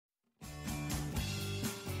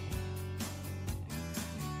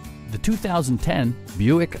the 2010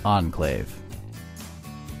 Buick Enclave.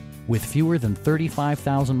 With fewer than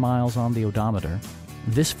 35,000 miles on the odometer,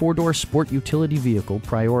 this four-door sport utility vehicle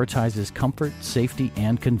prioritizes comfort, safety,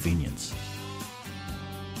 and convenience.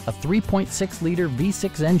 A 3.6-liter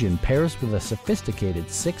V6 engine pairs with a sophisticated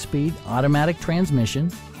 6-speed automatic transmission,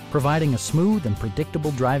 providing a smooth and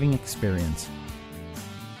predictable driving experience.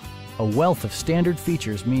 A wealth of standard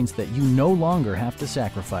features means that you no longer have to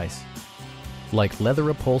sacrifice, like leather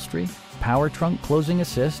upholstery, power trunk closing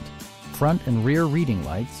assist, front and rear reading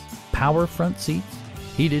lights, power front seats,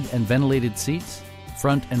 heated and ventilated seats,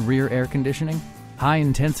 front and rear air conditioning,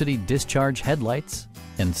 high-intensity discharge headlights,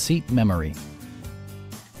 and seat memory.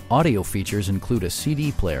 Audio features include a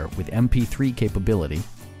CD player with MP3 capability,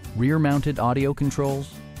 rear-mounted audio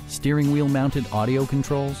controls, steering wheel-mounted audio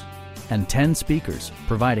controls, and 10 speakers,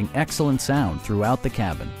 providing excellent sound throughout the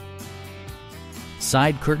cabin.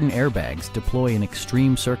 Side curtain airbags deploy in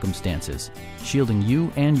extreme circumstances, shielding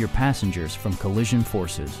you and your passengers from collision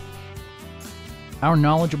forces. Our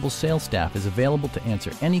knowledgeable sales staff is available to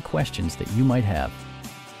answer any questions that you might have.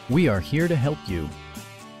 We are here to help you.